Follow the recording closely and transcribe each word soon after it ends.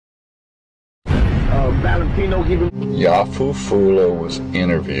Yafu Fula was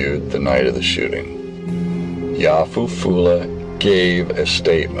interviewed the night of the shooting. Yafu Fula gave a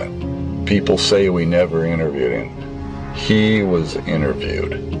statement. People say we never interviewed him. He was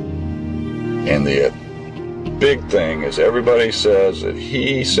interviewed. And the big thing is everybody says that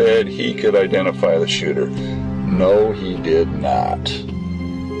he said he could identify the shooter. No, he did not.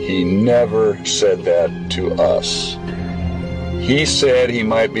 He never said that to us. He said he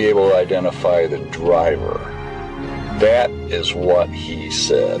might be able to identify the driver. That is what he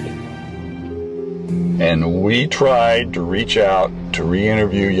said. And we tried to reach out to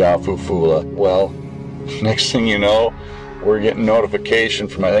re-interview Yafu Fula. Well, next thing you know, we're getting notification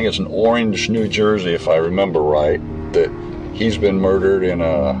from, I think it's in Orange, New Jersey, if I remember right, that he's been murdered in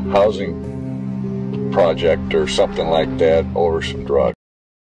a housing project or something like that over some drugs.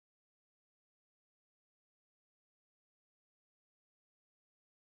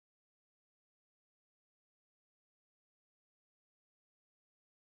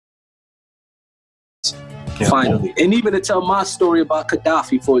 Finally, and even to tell my story about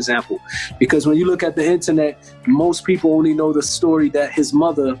Kadafi, for example, because when you look at the internet, most people only know the story that his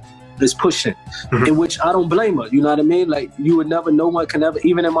mother is pushing, in which I don't blame her. You know what I mean? Like, you would never, no one can ever,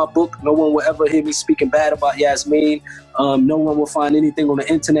 even in my book, no one will ever hear me speaking bad about Yasmin. No one will find anything on the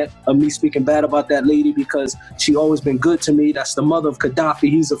internet of me speaking bad about that lady because she always been good to me. That's the mother of Kadafi.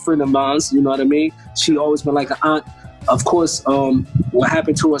 He's a friend of mine. You know what I mean? She always been like an aunt. Of course, what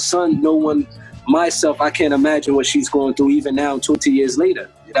happened to her son, no one. Myself, I can't imagine what she's going through even now, 20 years later.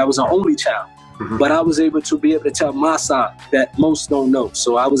 That was her only child. But I was able to be able to tell my side that most don't know.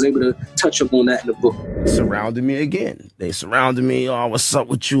 So I was able to touch up on that in the book. Surrounded me again. They surrounded me. Oh, what's up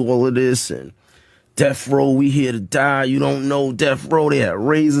with you? All of this. And Death Row, we here to die. You don't know Death Row. They had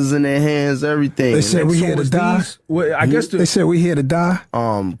razors in their hands, everything. They said we here to die. Well, I guess they said we here to die.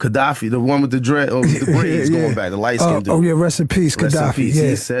 Kadafi, the one with the dread, the braids going back, the light skin dude. Oh yeah, rest in peace, Kadafi. Rest in peace. Yeah.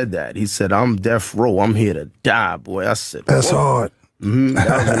 He said that. He said, "I'm Death Row. I'm here to die, boy." I said, "That's hard."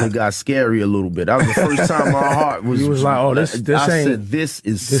 That was when it got scary a little bit. That was the first time my heart was. You was like, "Oh, this ain't." I said, "This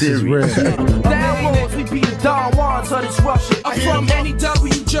is serious." We be the Don Juans of this Russia. I'm from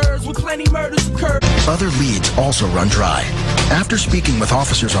NEW Jersey with plenty murders occurred. Other leads also run dry. After speaking with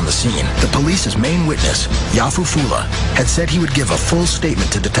officers on the scene, the police's main witness, Yafu Fula, had said he would give a full statement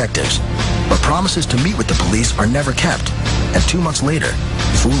to detectives. But promises to meet with the police are never kept. And 2 months later,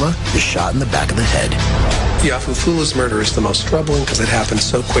 Fula is shot in the back of the head. Yafu Fula's murder is the most troubling because it happened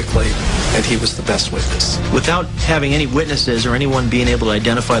so quickly, and he was the best witness. Without having any witnesses or anyone being able to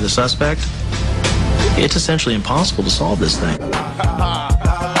identify the suspect, it's essentially impossible to solve this thing.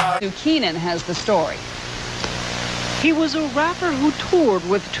 Keenan has the story. He was a rapper who toured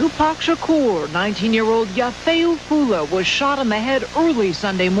with Tupac Shakur. 19-year-old Yafu Fula was shot in the head early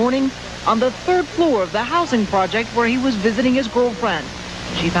Sunday morning on the 3rd floor of the housing project where he was visiting his girlfriend.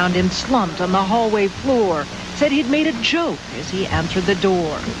 She found him slumped on the hallway floor, said he'd made a joke as he answered the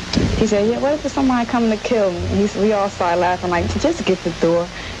door. He said, "Yeah, what if somebody coming to kill me?" And we all started laughing, like, "Just get the door."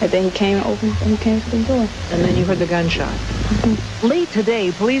 And then he came and opened, and he came to the door. And then you heard the gunshot. Late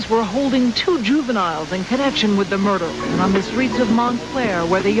today, police were holding 2 juveniles in connection with the murder. And on the streets of Montclair,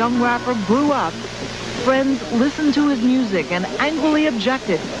 where the young rapper grew up, friends listened to his music and angrily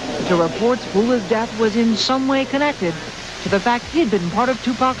objected to reports Fula's death was in some way connected to the fact he'd been part of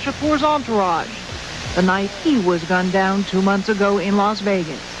Tupac Shakur's entourage the night he was gunned down 2 months ago in Las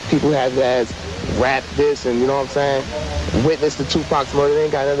Vegas. People have ass rap this and, you know what I'm saying, witness the Tupac's murder. They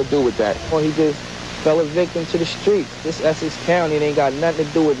ain't got nothing to do with that. Well, he just fell a victim to the streets. This Essex County, it ain't got nothing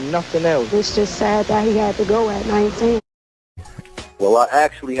to do with nothing else. It's just sad that he had to go at 19. Well, I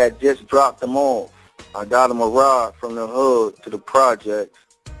actually had just dropped him off. I got him a ride from the hood to the projects.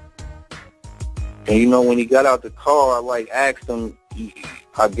 And you know, when he got out the car, I asked him,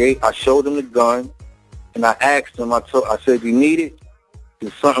 I showed him the gun, and I asked him, I said, "You need it?"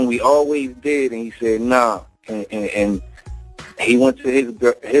 It's something we always did, and he said, "Nah." And he went to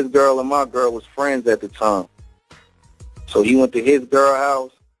his girl, and my girl was friends at the time. So he went to his girl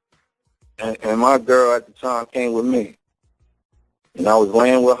house, and my girl at the time came with me. And I was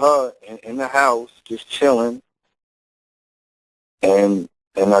laying with her in the house, just chilling, and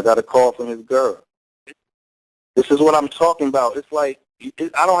I got a call from his girl. This is what I'm talking about. It's like,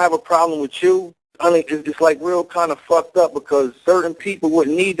 I don't have a problem with you. I mean, it's like real kind of fucked up because certain people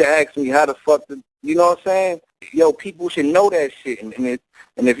wouldn't need to ask me how the fuck to, you know what I'm saying? Yo, people should know that shit. And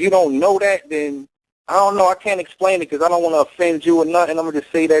if you don't know that, then I don't know. I can't explain it because I don't want to offend you or nothing. I'm going to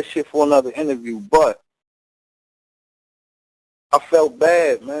just say that shit for another interview. But I felt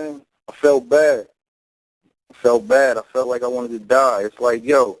bad, man. I felt bad. I felt like I wanted to die. It's like,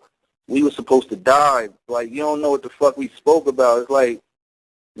 yo, we were supposed to die. Like, you don't know what the fuck we spoke about. It's like,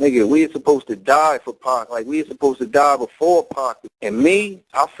 nigga, we were supposed to die for Pac. Like, we were supposed to die before Pac. And me,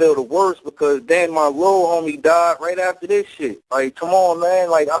 I feel the worst because then my little homie died right after this shit. Like, come on, man.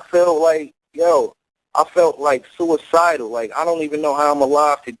 Like, I felt like, yo, I felt like suicidal. Like, I don't even know how I'm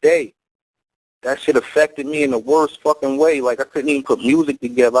alive today. That shit affected me in the worst fucking way. Like, I couldn't even put music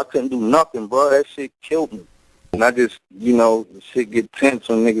together. I couldn't do nothing, bro. That shit killed me. And I just, you know, shit get tense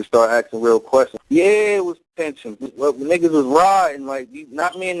when niggas start asking real questions. Yeah, it was tension. Well, niggas was riding, like,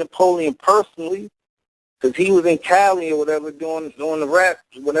 not me and Napoleon personally, because he was in Cali or whatever doing the rap,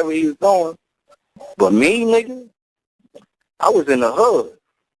 whatever he was doing. But me, nigga, I was in the hood.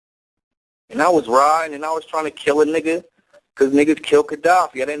 And I was riding, and I was trying to kill a nigga because niggas killed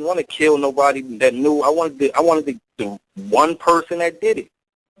Kadafi. I didn't want to kill nobody that knew. I wanted the one person that did it.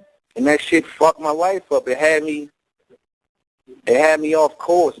 And that shit fucked my life up. It had me off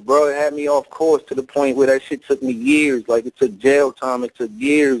course, bro. It had me off course to the point where that shit took me years. Like, it took jail time. It took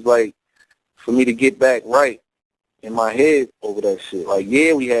years, like, for me to get back right in my head over that shit. Like,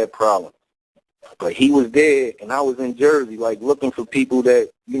 yeah, we had problems. But he was there, and I was in Jersey, like, looking for people that,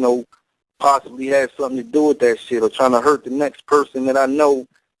 you know, possibly had something to do with that shit or trying to hurt the next person that I know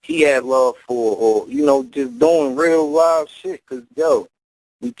he had love for or, you know, just doing real live shit. Because, yo,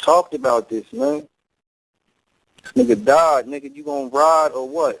 we talked about this, man. This nigga died. Nigga, you gonna ride or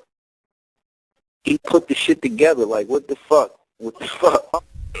what? He put the shit together. Like, what the fuck? What the fuck?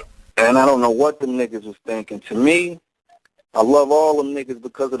 And I don't know what them niggas was thinking. To me, I love all them niggas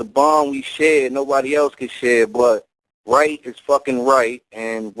because of the bond we shared. Nobody else could share, but right is fucking right,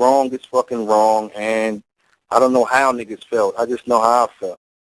 and wrong is fucking wrong, and I don't know how niggas felt. I just know how I felt.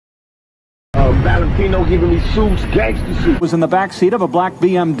 Valentino giving me Suge's gangster suit. Was in the backseat of a black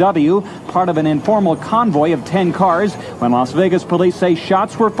BMW, part of an informal convoy of 10 cars, when Las Vegas police say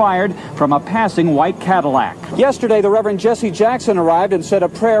shots were fired from a passing white Cadillac. Yesterday, the Reverend Jesse Jackson arrived and said a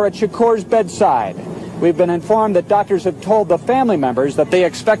prayer at Shakur's bedside. We've been informed that doctors have told the family members that they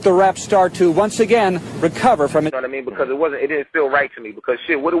expect the rap star to once again recover from it. You know what I mean? Because it didn't feel right to me. Because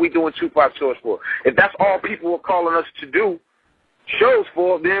shit, what are we doing Tupac shows for? If that's all people are calling us to do shows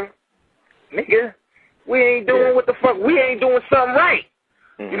for, then nigga, we ain't doing what the fuck. We ain't doing something right.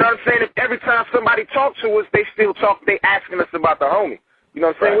 You know what I'm saying? If every time somebody talks to us, they asking us about the homie. You know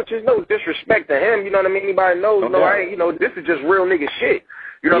what I'm saying? Which is no disrespect to him. You know what I mean? Anybody knows? This is just real nigga shit.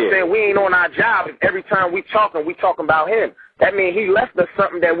 You know what I'm saying? We ain't on our job if every time we talking about him. That means he left us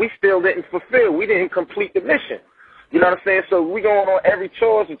something that we still didn't fulfill. We didn't complete the mission. You know what I'm saying? So we going on every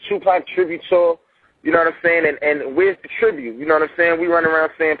tour. It's a Tupac tribute tour. You know what I'm saying? And where's the tribute? You know what I'm saying? We run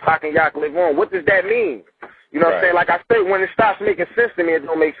around saying Pac and Yaki live on. What does that mean? You know what I'm saying? Like I said, when it stops making sense to me, it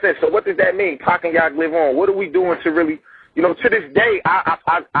don't make sense. So what does that mean? Pac and Yaki live on. What are we doing to really, you know, to this day, I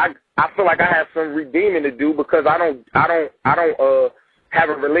feel like I have some redeeming to do because I don't have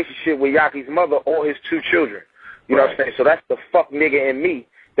a relationship with Yaki's mother or his 2 children. You know what I'm saying? So that's the fuck nigga in me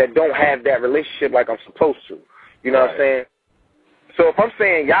that don't have that relationship like I'm supposed to. You know what I'm saying? So if I'm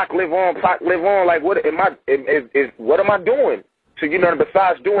saying Yak live on, Pac live on, like what am I doing to, you know,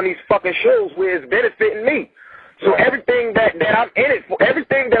 besides doing these fucking shows where it's benefiting me? So everything that I'm in it for,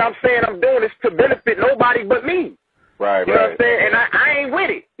 everything that I'm saying I'm doing is to benefit nobody but me. You know what I'm saying? And I ain't with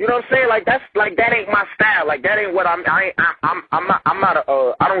it. You know what I'm saying? Like that ain't my style. Like that ain't what I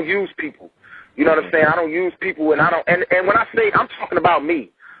don't use people. You know what I'm saying? I don't use people, and and when I say, I'm talking about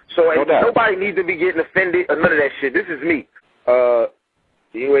me. So nobody needs to be getting offended or none of that shit. This is me.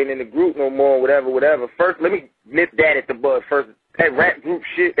 You ain't in the group no more, whatever. First, let me nip that at the bud first. That rap group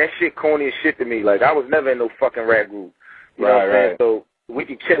shit, that shit corny as shit to me. Like, I was never in no fucking rap group. You know what I'm saying? So we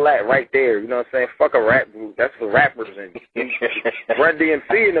can kill that right there. You know what I'm saying? Fuck a rap group. That's for rappers and Run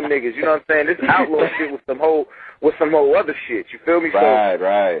DMC and them niggas. You know what I'm saying? This outlaw shit with some whole other shit. You feel me?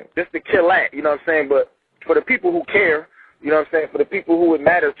 Just to kill that. You know what I'm saying? But for the people who care, you know what I'm saying? For the people who it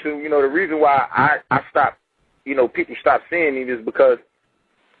matter to, you know, the reason why I stopped, you know, people stopped seeing me is because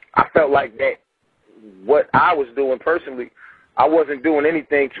I felt like that what I was doing personally, I wasn't doing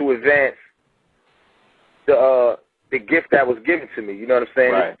anything to advance the gift that was given to me. You know what I'm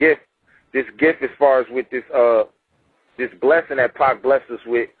saying? This gift as far as with this blessing that Pac blessed us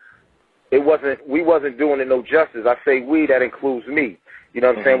with, we wasn't doing it no justice. I say we, that includes me. You know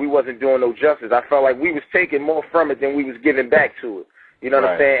what I'm saying? We wasn't doing no justice. I felt like we was taking more from it than we was giving back to it. You know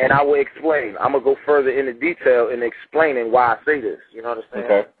what I'm saying? And I will explain. I'm going to go further into detail in explaining why I say this. You know what I'm saying?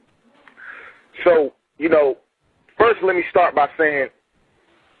 Okay. So, you know, first let me start by saying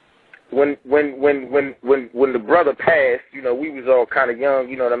when the brother passed, you know, we was all kind of young,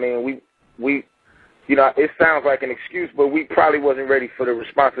 you know what I mean? We you know, it sounds like an excuse, but we probably wasn't ready for the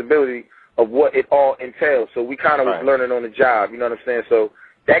responsibility of what it all entails. So we kind of was learning on the job, you know what I'm saying? So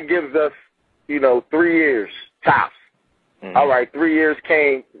that gives us, you know, 3 years tops. All right, 3 years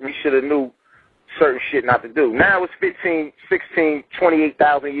came, we should have knew certain shit not to do. Now it's 15, 16,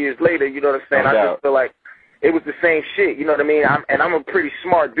 28,000 years later, you know what I'm saying? I just feel like it was the same shit, you know what I mean? I'm a pretty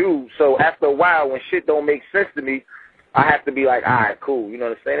smart dude, so after a while, when shit don't make sense to me, I have to be like, all right, cool, you know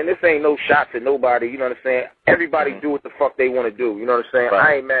what I'm saying? And this ain't no shot to nobody, you know what I'm saying? Everybody do what the fuck they want to do, you know what I'm saying?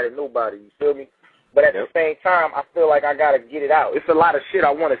 I ain't mad at nobody, you feel me? But at the same time, I feel like I got to get it out. It's a lot of shit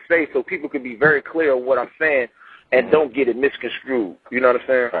I want to say so people can be very clear on what I'm saying and don't get it misconstrued, you know what I'm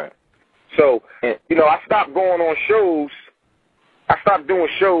saying? Right. So, you know, I stopped going on shows. I stopped doing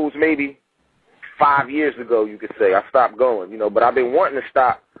shows maybe 5 years ago, you could say. I stopped going, you know, but I've been wanting to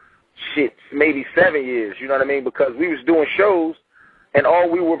stop shit maybe 7 years, you know what I mean? Because we was doing shows and all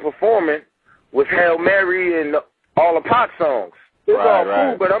we were performing was Hail Mary and all the Pac songs. It was all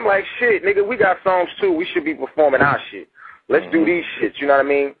cool, but I'm like, shit, nigga, we got songs too. We should be performing our shit. Let's do these shits, you know what I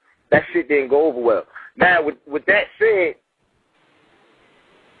mean? That shit didn't go over well. Now, with that said,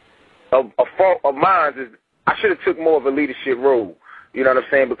 a fault of mine is I should have took more of a leadership role, you know what I'm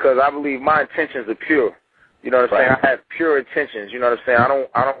saying? Because I believe my intentions are pure. You know what I'm saying? I have pure intentions, you know what I'm saying?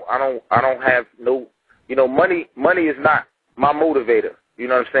 I don't have no, you know, money is not my motivator. You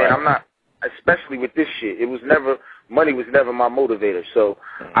know what I'm saying? I'm not, especially with this shit. Money was never my motivator. So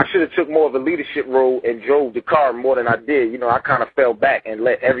I should have took more of a leadership role and drove the car more than I did. You know, I kind of fell back and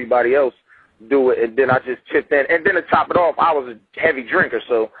let everybody else do it, and then I just chipped in. And then to top it off, I was a heavy drinker,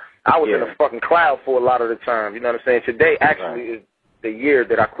 so I was in a fucking cloud for a lot of the time. You know what I'm saying? Today actually is the year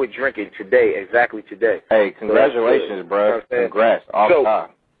that I quit drinking. Today, exactly today. Hey, congratulations, bro. You know congrats. All the time.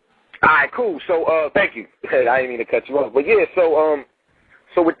 All right, cool. So, thank you. I didn't mean to cut you off. But yeah,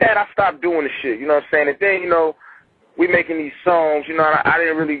 so with that, I stopped doing the shit. You know what I'm saying? And then, you know, we making these songs, you know,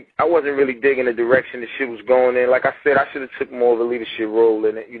 I wasn't really digging the direction the shit was going in. Like I said, I should have took more of a leadership role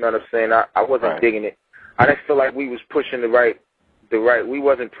in it, you know what I'm saying? I wasn't digging it. I didn't feel like we was pushing we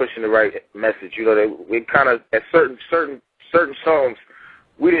wasn't pushing the right message, you know, we kind of, at certain songs,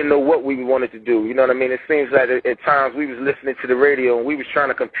 we didn't know what we wanted to do, you know what I mean? It seems like at times we was listening to the radio and we was trying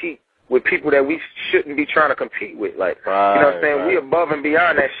to compete with people that we shouldn't be trying to compete with, like, you know what I'm saying? We above and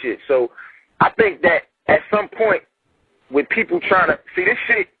beyond that shit. So I think that at some point, with people trying to see this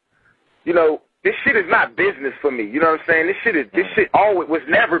shit, you know, this shit is not business for me. You know what I'm saying? This shit always was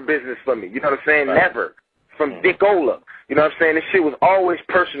never business for me. You know what I'm saying? Never. From Dick Ola. You know what I'm saying? This shit was always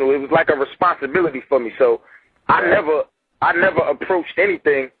personal. It was like a responsibility for me. So I never approached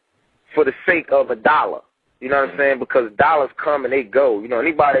anything for the sake of a dollar. You know what I'm saying? Because dollars come and they go. You know,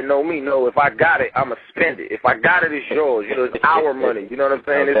 anybody that know me know if I got it, I'ma spend it. If I got it, it's yours. You know, it's our money. You know what I'm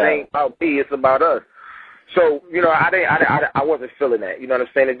saying? This ain't about me. It's about us. So, you know, I wasn't feeling that, you know what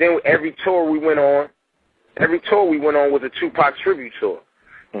I'm saying? And then every tour we went on was a Tupac tribute tour.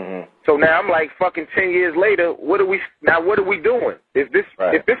 So now I'm like, fucking 10 years later, what are we doing? If this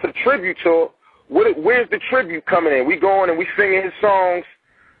a tribute tour, where's the tribute coming in? We going and we singing his songs.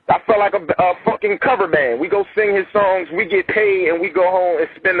 I felt like a fucking cover band. We go sing his songs, we get paid, and we go home and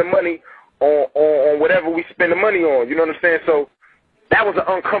spend the money on whatever we spend the money on, you know what I'm saying? So that was an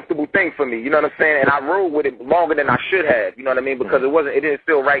uncomfortable thing for me, you know what I'm saying? And I rode with it longer than I should have, you know what I mean? Because it didn't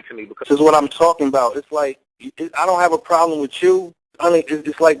feel right to me. Because this is what I'm talking about. It's like, I don't have a problem with you. I mean,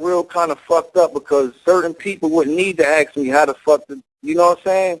 it's like real kind of fucked up because certain people wouldn't need to ask me how the fuck, you know what I'm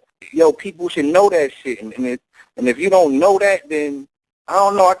saying? Yo, people should know that shit. And if you don't know that, then I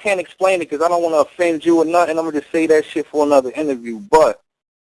don't know. I can't explain it because I don't want to offend you or nothing. I'm going to just say that shit for another interview. But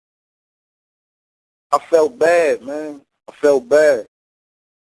I felt bad, man. I felt bad.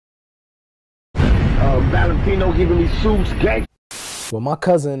 Valentino giving me Suge gang. Well, my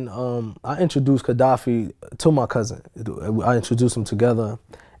cousin, I introduced Kadafi to my cousin. I introduced them together,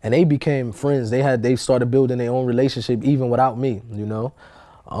 and they became friends. They started building their own relationship even without me, you know.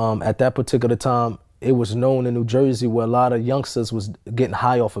 At that particular time, it was known in New Jersey where a lot of youngsters was getting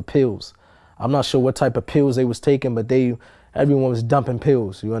high off of pills. I'm not sure what type of pills they was taking, but everyone was dumping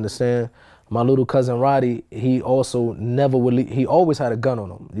pills, you understand? My little cousin Roddy, he also he always had a gun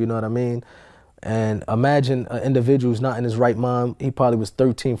on him, you know what I mean? And imagine an individual who's not in his right mind. He probably was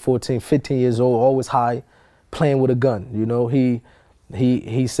 13, 14, 15 years old, always high, playing with a gun. You know, he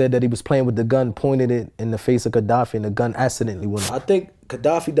said that he was playing with the gun, pointed it in the face of Kadafi, and the gun accidentally went. I think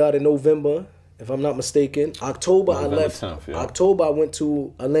Kadafi died in November, if I'm not mistaken. October, I left. 10th, yeah. October, I went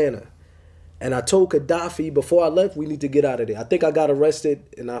to Atlanta. And I told Kadafi before I left, we need to get out of there. I think I got arrested,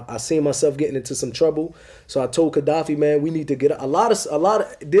 and I seen myself getting into some trouble. So I told Kadafi, man, we need to get out. A lot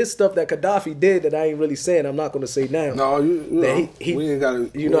of this stuff that Kadafi did that I ain't really saying. I'm not gonna say now. No, we ain't gotta.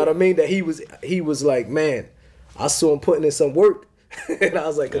 You know what I mean? That he was like, man, I saw him putting in some work. And I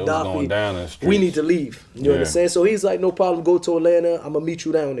was like, Kadafi, we need to leave. You understand? So he's like, no problem, go to Atlanta. I'm going to meet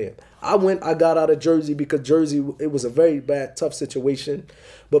you down there. I got out of Jersey because Jersey, it was a very bad, tough situation.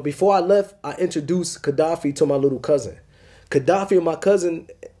 But before I left, I introduced Kadafi to my little cousin. Kadafi and my cousin,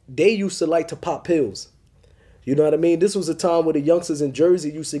 they used to like to pop pills. You know what I mean? This was a time where the youngsters in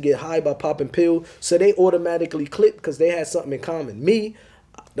Jersey used to get high by popping pills. So they automatically clicked because they had something in common. Me,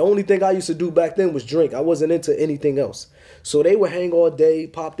 the only thing I used to do back then was drink. I wasn't into anything else. So they would hang all day,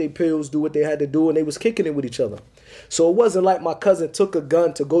 pop their pills, do what they had to do, and they was kicking it with each other. So it wasn't like my cousin took a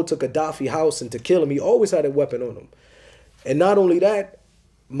gun to go to Kadafi's house and to kill him. He always had a weapon on him. And not only that,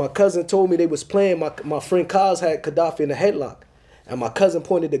 my cousin told me they was playing, my friend Kaz had Kadafi in a headlock. And my cousin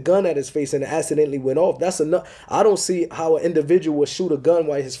pointed the gun at his face and it accidentally went off. That's enough. I don't see how an individual would shoot a gun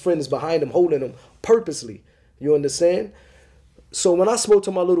while his friend is behind him holding him purposely. You understand? So when I spoke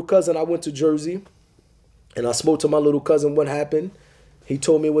to my little cousin, I went to Jersey. And I spoke to my little cousin what happened. He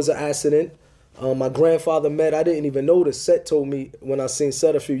told me it was an accident. My grandfather met, I didn't even know this. Seth told me when I seen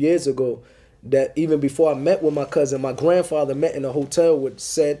Seth a few years ago that even before I met with my cousin, my grandfather met in a hotel with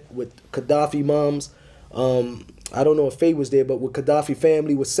Seth, with Kadafi moms. I don't know if Faye was there, but with Kadafi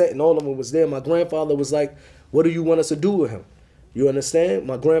family was Seth and all of them was there. My grandfather was like, what do you want us to do with him? You understand?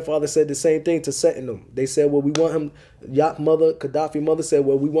 My grandfather said the same thing to Seth and them. They said, well, we want him, Kadafi mother said,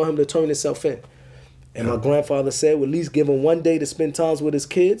 well, we want him to turn himself in. And my grandfather said, well, at least give him one day to spend times with his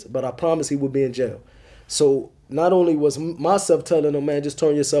kids, but I promise he would be in jail. So not only was myself telling him, man, just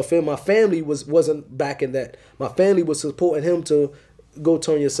turn yourself in, my family wasn't backing that. My family was supporting him to go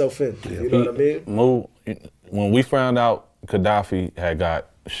turn yourself in. You know what I mean? When we found out Kadafi had got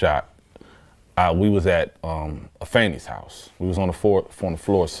shot, we was at a Fanny's house. We was on the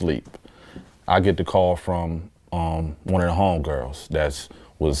floor asleep. I get the call from one of the homegirls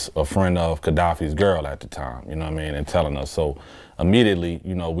was a friend of Kadafi's girl at the time, you know what I mean, and telling us. So immediately,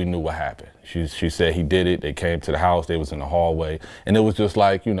 you know, we knew what happened. She said he did it. They came to the house. They was in the hallway. And it was just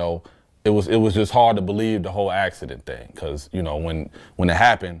like, you know, it was just hard to believe the whole accident thing. Because, you know, when it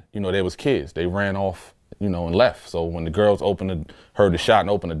happened, you know, they was kids. They ran off, you know, and left. So when the girls heard the shot and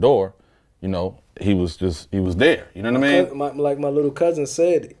opened the door, you know, he was there. You know what I mean? Like my little cousin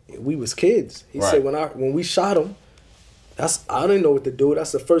said, we was kids. He said when we shot him, I didn't know what to do.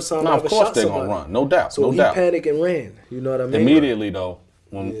 That's the first time I ever shot somebody. Of course they're going to run. No doubt. So he panicked and ran. You know what I mean? Immediately, though,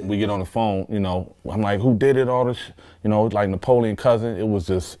 when we get on the phone, you know, I'm like, who did it? All this, you know, like Napoleon cousin. It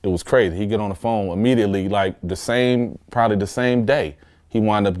was crazy. He get on the phone immediately, like probably the same day, he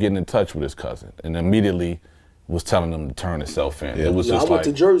wound up getting in touch with his cousin and immediately was telling him to turn himself in. It was just I went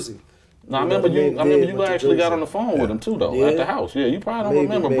to Jersey. No, I remember you actually got on the phone with him too, though, at the house. Yeah, you probably don't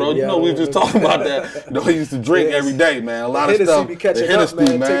remember, bro. You know, we was just talking about that. You know, he used to drink every day, man. A lot of stuff. Be catching up,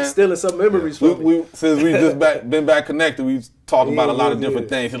 man. Stealing some memories from me. Since we just been back connected, we talking about a lot of different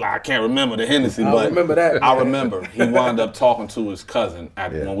things. He's like, I can't remember the Hennessy, but remember that. I remember he wound up talking to his cousin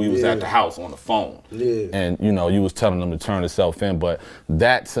when we was at the house on the phone. Yeah. And, you know, you was telling him to turn himself in. But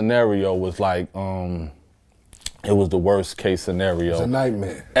that scenario was like, it was the worst case scenario. It was a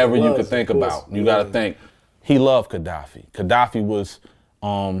nightmare. Ever you could think about. You got to think. He loved Kadafi. Kadafi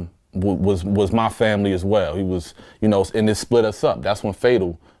was my family as well. He was, you know, and it split us up. That's when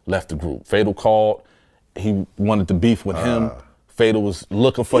Fatal left the group. Fatal called. He wanted to beef with him. Fatal was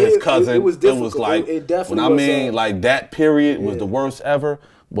looking for his cousin. It was difficult. It was like, it definitely when I mean, like that period was the worst ever.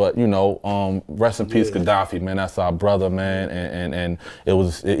 But, you know, rest in peace, Kadafi, man. That's our brother, man. And it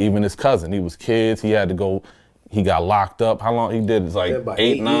was even his cousin. He was kids. He had to go. He got locked up. How long he did? It's like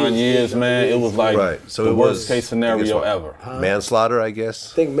 8, 9 years, man. It was like so the worst case scenario ever. Manslaughter, I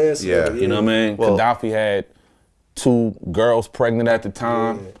guess. I think manslaughter. Yeah. You know what I mean? Well, Kadafi had 2 girls pregnant at the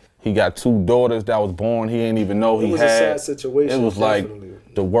time. Yeah. He got 2 daughters that was born. He didn't even know he had. It was a sad situation. It was like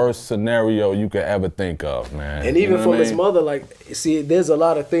the worst scenario you could ever think of, man. And even from his mother, like, see, there's a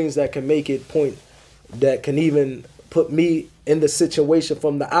lot of things that can make it that can even put me in the situation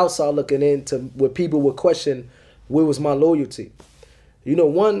from the outside looking in to where people would question, where was my loyalty? You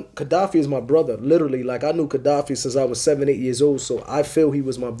know, Kadafi is my brother, literally. Like, I knew Kadafi since I was 7, 8 years old, so I feel he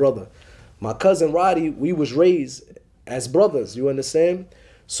was my brother. My cousin Roddy, we was raised as brothers, you understand?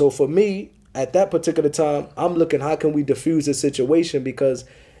 So for me, at that particular time, I'm looking, how can we diffuse the situation? Because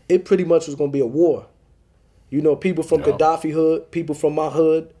it pretty much was going to be a war. You know, people from Kadafi hood, people from my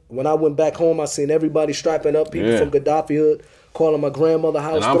hood. When I went back home, I seen everybody strapping up, people from Kadafi hood. calling my grandmother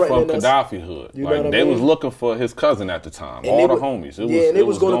house, and I'm threatening from us. Kadafi hood. You know like what I they mean? was looking for his cousin at the time. And All the would, homies. It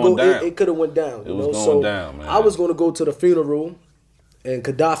was going down. It could have went down. It was going down, man. I was going to go to the funeral, and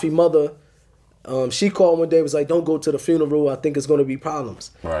Kadafi mother, she called one day, was like, "Don't go to the funeral. I think it's going to be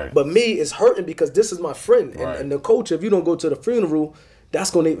problems." Right. But me, it's hurting because this is my friend, Right. and the coach. If you don't go to the funeral, that's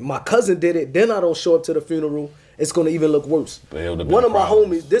going to. My cousin did it. Then I don't show up to the funeral. It's going to even look worse. One of my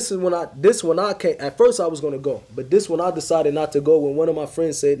homies. This when I came. At first, I was going to go, but this when I decided not to go. When one of my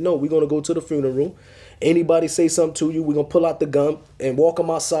friends said, "No, we're going to go to the funeral. Anybody say something to you, we're going to pull out the gun and walk them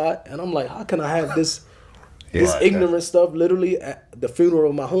outside." And I'm like, how can I have this ignorant stuff literally at the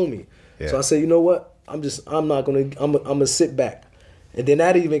funeral of my homie? Yeah. So I said, you know what? I'm not going to. I'm going to sit back. And then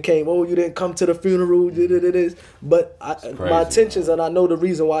that even came, oh, you didn't come to the funeral, but my intentions, and I know the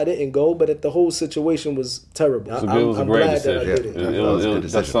reason why I didn't go, but the whole situation was terrible. It was a great decision.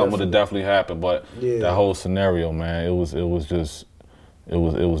 That's something that definitely happened, but that whole scenario, man, it was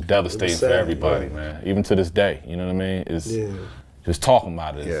devastating for everybody, man. Even to this day, you know what I mean? It's just talking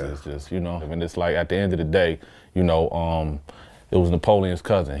about it. It's just, you know, and it's like at the end of the day, you know, it was Napoleon's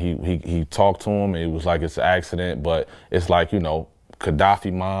cousin. He talked to him. It was like it's an accident, but it's like, you know,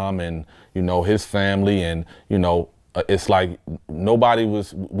 Kadafi mom and, you know, his family, and, you know, it's like we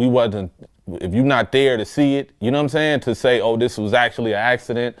wasn't, if you're not there to see it, you know what I'm saying, to say, oh, this was actually an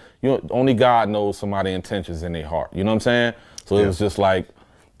accident, only God knows somebody's intentions in their heart, you know what I'm saying? So it was just like,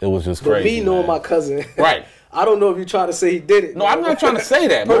 it was just crazy. But me knowing my cousin, right. I don't know if you're trying to say he did it. No, I'm not trying to say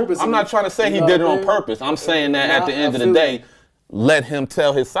that, bro. I'm not trying to say he did it on purpose. I'm saying that at the end of the day, let him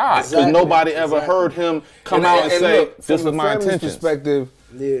tell his side, because nobody ever heard him come out and say, look, this was my intention. Perspective,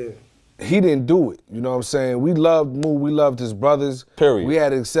 he didn't do it. You know what I'm saying? We loved Moo, we loved his brothers. Period. We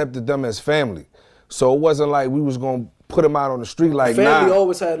had accepted them as family. So it wasn't like we was going to put him out on the street like, family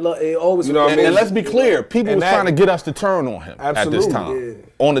always had love. It always, you know what I mean? And let's be clear, people was trying to get us to turn on him at this time.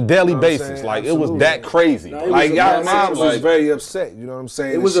 On a daily basis. Like, it was that crazy. Like, y'all moms was very upset, you know what I'm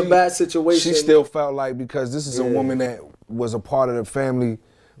saying? It was a bad situation. She still felt like, because this is a woman that was a part of the family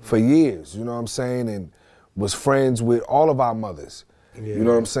for years, you know what I'm saying, and was friends with all of our mothers, you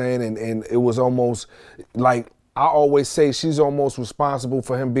know what I'm saying, and it was almost like, I always say she's almost responsible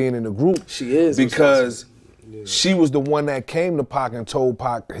for him being in the group. She is. Because she was the one that came to Pac and told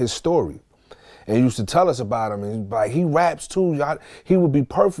Pac his story. And used to tell us about him. And like, he raps too. He would be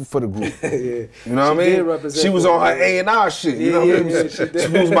perfect for the group. You know what I mean? She was on her A&R shit. You know what I mean?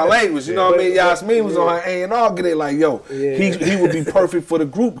 Excuse my language. You know what I mean? Yasmin was on her A&R getting like, yo, he would be perfect for the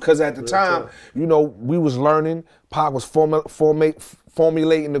group, because at the time, you know, we was learning. Pac was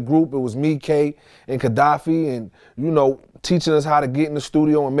formulating the group. It was me, K, and Kadafi, and, you know, teaching us how to get in the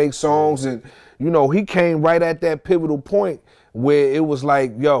studio and make songs. And, you know, he came right at that pivotal point where it was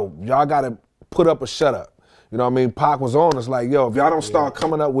like, yo, y'all got to put up or shut up. You know what I mean? Pac was on us like, yo, if y'all don't start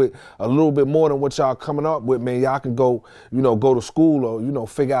coming up with a little bit more than what y'all coming up with, man, y'all can go, you know, go to school or, you know,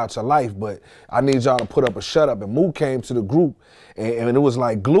 figure out your life. But I need y'all to put up or shut up. And Moo came to the group, and it was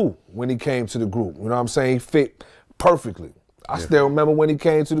like glue when he came to the group. You know what I'm saying? He fit perfectly. I still remember when he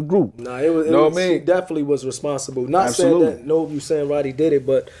came to the group. Nah, he definitely was responsible. Not saying that, no, you saying right, he did it,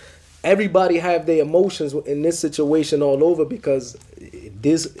 but everybody have their emotions in this situation all over, because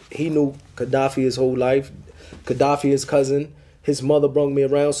he knew Kadafi his whole life. Kadafi, his cousin, his mother brung me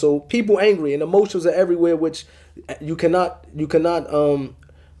around. So people angry and emotions are everywhere, which you cannot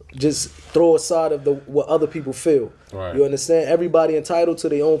just throw aside of what other people feel. Right. You understand? Everybody entitled to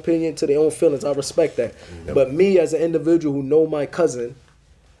their own opinion, to their own feelings. I respect that. Yep. But me as an individual who know my cousin,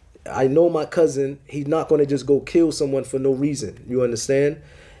 I know my cousin, he's not going to just go kill someone for no reason. You understand?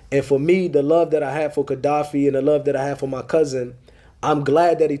 And for me, the love that I have for Kadafi and the love that I have for my cousin, I'm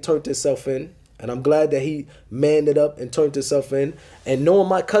glad that he turned himself in. And I'm glad that he manned it up and turned himself in. And knowing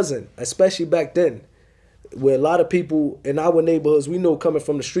my cousin, especially back then, where a lot of people in our neighborhoods, we know coming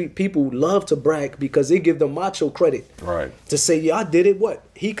from the street, people love to brag because they give them macho credit. Right. To say, yeah, I did it. What?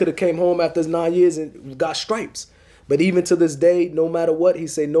 He could have came home after his 9 years and got stripes. But even to this day, no matter what, he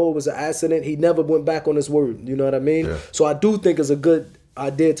say, no, it was an accident. He never went back on his word. You know what I mean? Yeah. So I do think it's a good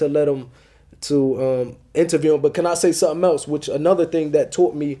idea to let him interview him. But can I say something else? Which another thing that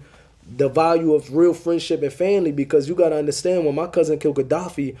taught me the value of real friendship and family, because you got to understand, when my cousin killed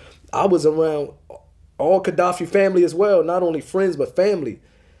Kadafi, I was around all Kadafi family as well, not only friends but family.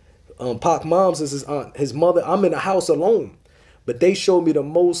 Pac mom's is his aunt, his mother. I'm in a house alone, but they showed me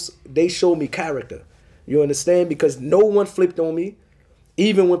they showed me character. You understand? Because no one flipped on me.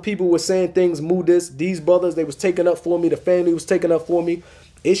 Even when people were saying things, move this, these brothers, they was taking up for me, the family was taking up for me.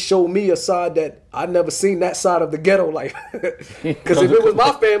 It showed me a side that I never seen, that side of the ghetto life. Because if it was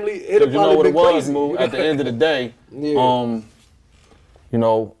my family, it'd probably been crazy. At the end of the day, you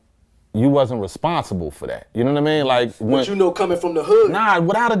know, you wasn't responsible for that. You know what I mean? Like, but you know, coming from the hood. Nah,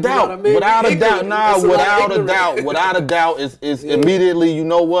 without a doubt. You know what I mean? Without a doubt. Nah, without a doubt. It's Yeah. immediately, you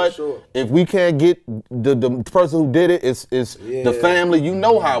know what? Sure. If we can't get the person who did it, it's the family. You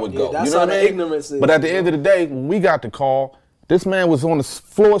know how it goes. That's you know how what I the mean? ignorance is. But at the end of the day, when we got the call, this man was on the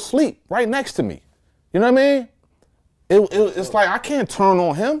floor asleep right next to me. You know what I mean? It's like, I can't turn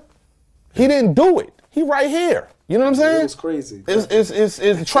on him. He didn't do it. He right here. You know what I'm saying? It was crazy.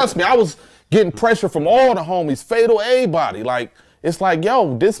 It's trust me, I was getting pressure from all the homies, Fatal, everybody. Like, it's like,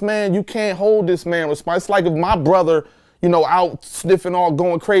 yo, this man, you can't hold this man responsible. It's like if my brother, you know, out sniffing all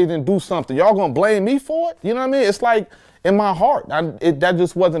going crazy and do something, y'all gonna blame me for it? You know what I mean? It's like, in my heart, that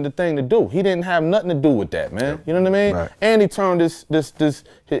just wasn't the thing to do. He didn't have nothing to do with that, man. You know what I mean? Right. And he turned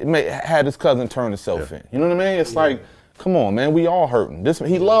had his cousin turn himself in. You know what I mean? It's like, come on, man, we all hurting.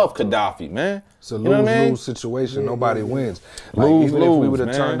 He loved Kadafi, man. It's a you know lose-lose situation. Nobody wins. Like, even if we would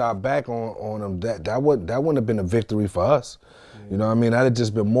have turned our back on him, that wouldn't have been a victory for us. You know what I mean? That'd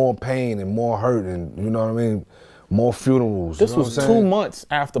just been more pain and more hurt, and you know what I mean, more funerals. This was 2 months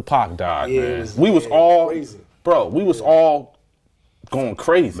after Pac died, man. We was all crazy. Bro, we was all going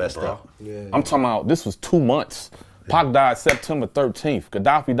crazy, bro. Yeah. I'm talking about, this was 2 months. Pac died September 13th.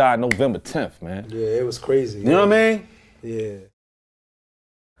 Kadafi died November 10th, man. Yeah, it was crazy. You know what I mean? Yeah.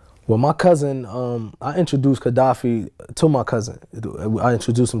 Well, my cousin, I introduced Kadafi to my cousin. I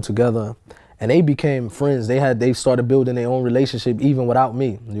introduced them together, and they became friends. They started building their own relationship even without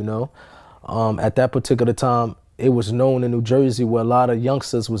me, you know. At that particular time, it was known in New Jersey where a lot of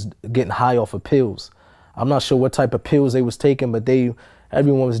youngsters was getting high off of pills. I'm not sure what type of pills they was taking, but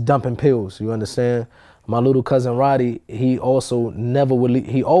everyone was dumping pills, you understand? My little cousin Roddy, he also never would leave,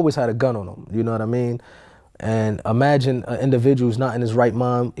 he always had a gun on him, you know what I mean? And imagine an individual who's not in his right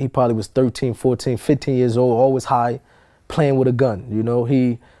mind. He probably was 13, 14, 15 years old, always high, playing with a gun, you know?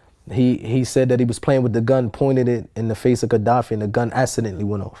 He said that he was playing with the gun, pointed it in the face of Kadafi, and the gun accidentally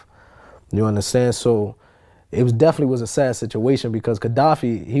went off. You understand? So it definitely was a sad situation because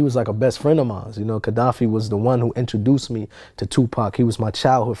Kadafi, he was like a best friend of mine. You know, Kadafi was the one who introduced me to Tupac. He was my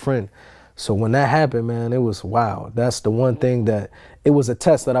childhood friend. So when that happened, man, it was wow. That's the one thing that, it was a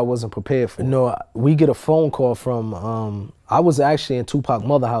test that I wasn't prepared for. You know, we get a phone call from, I was actually in Tupac's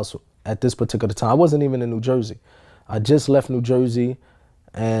mother house at this particular time. I wasn't even in New Jersey. I just left New Jersey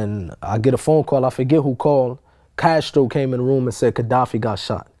and I get a phone call. I forget who called. Castro came in the room and said Kadafi got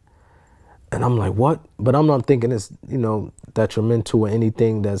shot. And I'm like, what? But I'm not thinking it's, you know, detrimental or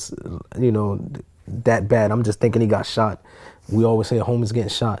anything that's, you know, that bad. I'm just thinking he got shot. We always say a homie's getting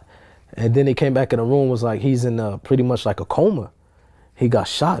shot. And then he came back in the room, was like, he's in pretty much like a coma. He got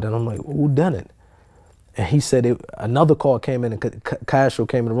shot. And I'm like, who done it? And he said, another call came in and Castro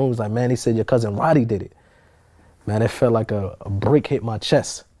came in the room, was like, man, he said your cousin Roddy did it. Man, it felt like a brick hit my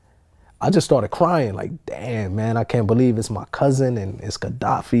chest. I just started crying like, damn, man, I can't believe it's my cousin and it's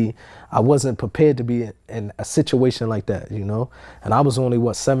Kadafi. I wasn't prepared to be in a situation like that, you know? And I was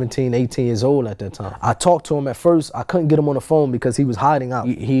only, 17, 18 years old at that time. I talked to him at first. I couldn't get him on the phone because he was hiding out.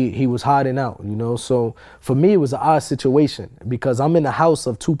 He was hiding out, you know? So for me, it was an odd situation because I'm in the house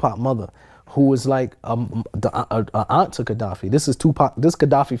of Tupac's mother, who was like the aunt to Kadafi. This is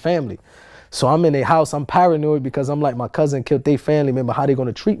Kadafi family. So I'm in their house. I'm paranoid because I'm like, my cousin killed their family member. How they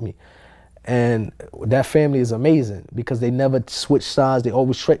gonna treat me? And that family is amazing because they never switch sides. They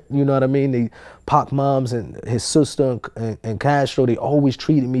always, you know what I mean? Pac moms and his sister and Castro, they always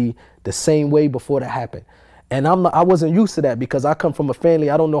treated me the same way before that happened. And I wasn't used to that because I come from a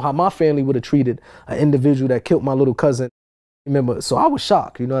family, I don't know how my family would have treated an individual that killed my little cousin. Remember, so I was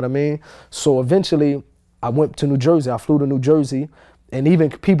shocked, you know what I mean? So eventually I went to New Jersey. I flew to New Jersey. And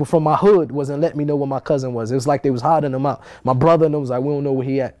even people from my hood wasn't letting me know where my cousin was. It was like they was hiding him out. My brother and them was like, we don't know where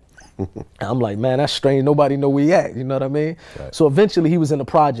he at. I'm like, man, that's strange. Nobody know where he at. You know what I mean? Right. So eventually he was in the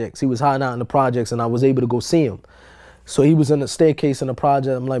projects. He was hiding out in the projects and I was able to go see him. So he was in the staircase in the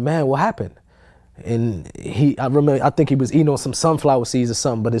project. I'm like, man, what happened? And I remember, I think he was eating on some sunflower seeds or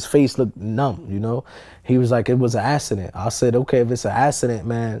something, but his face looked numb, you know? He was like, it was an accident. I said, okay, if it's an accident,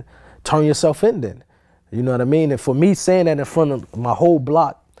 man, turn yourself in then. You know what I mean? And for me saying that in front of my whole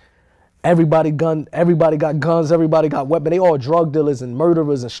block, everybody got guns, everybody got weapons. They all drug dealers and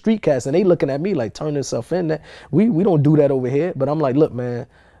murderers and street cats, and they looking at me like, turn yourself in. We don't do that over here. But I'm like, look, man,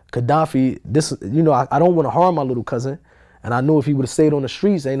 Kadafi, this, you know, I don't want to harm my little cousin. And I knew if he would have stayed on the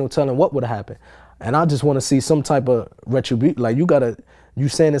streets, ain't no telling what would have happened. And I just want to see some type of retribution. Like, you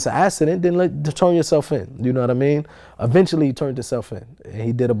saying it's an accident, then turn yourself in. You know what I mean? Eventually, he turned himself in. And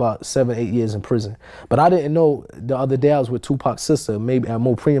he did about 7, 8 years in prison. But I didn't know, the other day I was with Tupac's sister, maybe at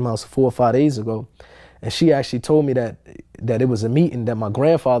Mo Premium House 4 or 5 days ago. And she actually told me that it was a meeting that my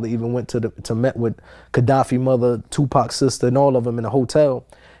grandfather even went to met with Kadafi mother, Tupac's sister, and all of them in a hotel.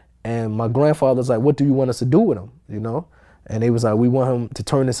 And my grandfather's like, what do you want us to do with him, you know? And they was like, we want him to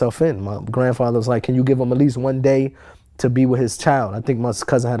turn himself in. My grandfather was like, can you give him at least one day to be with his child? I think my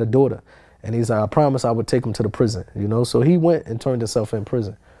cousin had a daughter. And he's like, I promised I would take him to the prison, you know? So he went and turned himself in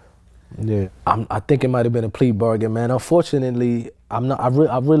prison. Yeah, I think it might have been a plea bargain, man. Unfortunately, I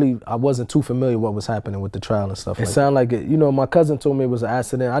wasn't too familiar what was happening with the trial and stuff. It sounded like it, you know, my cousin told me it was an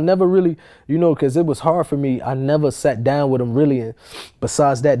accident. I never really, you know, because it was hard for me. I never sat down with him really,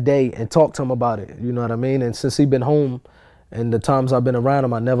 besides that day, and talked to him about it. You know what I mean? And since he been home, and the times I've been around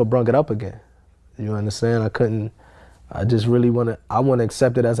him, I never brung it up again. You understand? I just really want to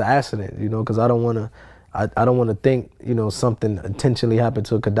accept it as an accident, you know, because I don't want to think, you know, something intentionally happened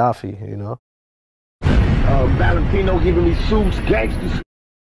to Kadafi, you know. Valentino giving me Suge gangsters.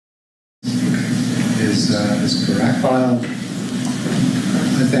 Is correct. I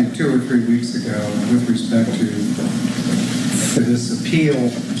think 2 or 3 weeks ago, with respect to this appeal,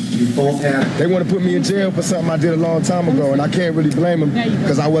 you both had... They want to put me in jail for something I did a long time ago, and I can't really blame them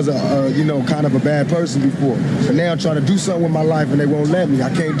because I was you know, kind of a bad person before. But now I'm trying to do something with my life, and they won't let me. I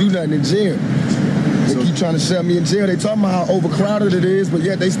can't do nothing in jail. They keep trying to shove me in jail. They talking about how overcrowded it is, but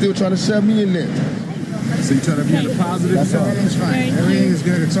yet they still trying to shove me in there. So you trying to be in the positive? That's all. Everything's fine. Everything is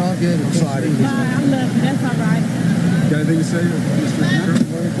good. It's all good. I'm sorry. I love you. That's all right. Got anything to say, Mr. Hunter?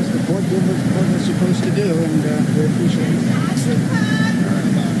 Well, just the court did what it was supposed to do, and we appreciate it.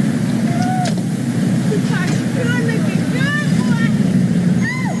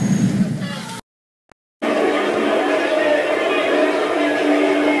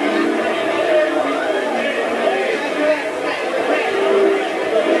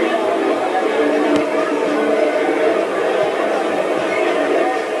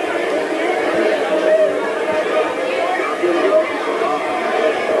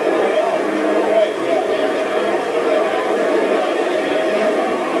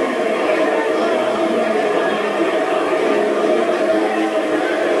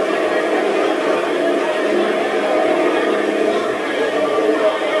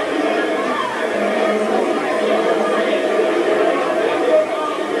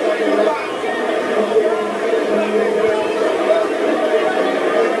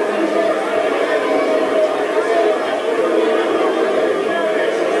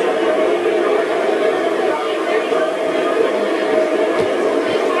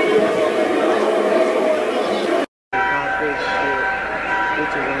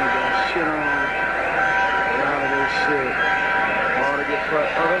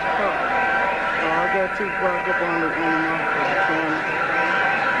 Tupac up on the camera.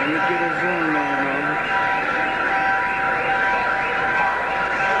 Let me get a zoom on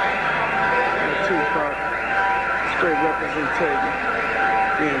Tupac, straight representation.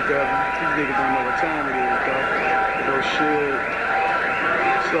 BMW, these niggas don't know what time it is, dog. Those shit,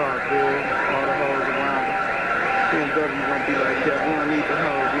 it's all good, all the hoes around us. BMW won't be like that, we don't need the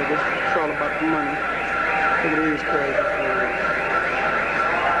hoes, nigga. It's all about the money. Look at these crazy fools.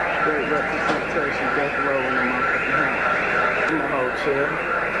 Straight representation, death row in the motherfucking house. In the hotel.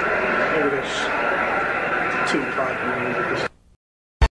 Look at this. Tupac, man.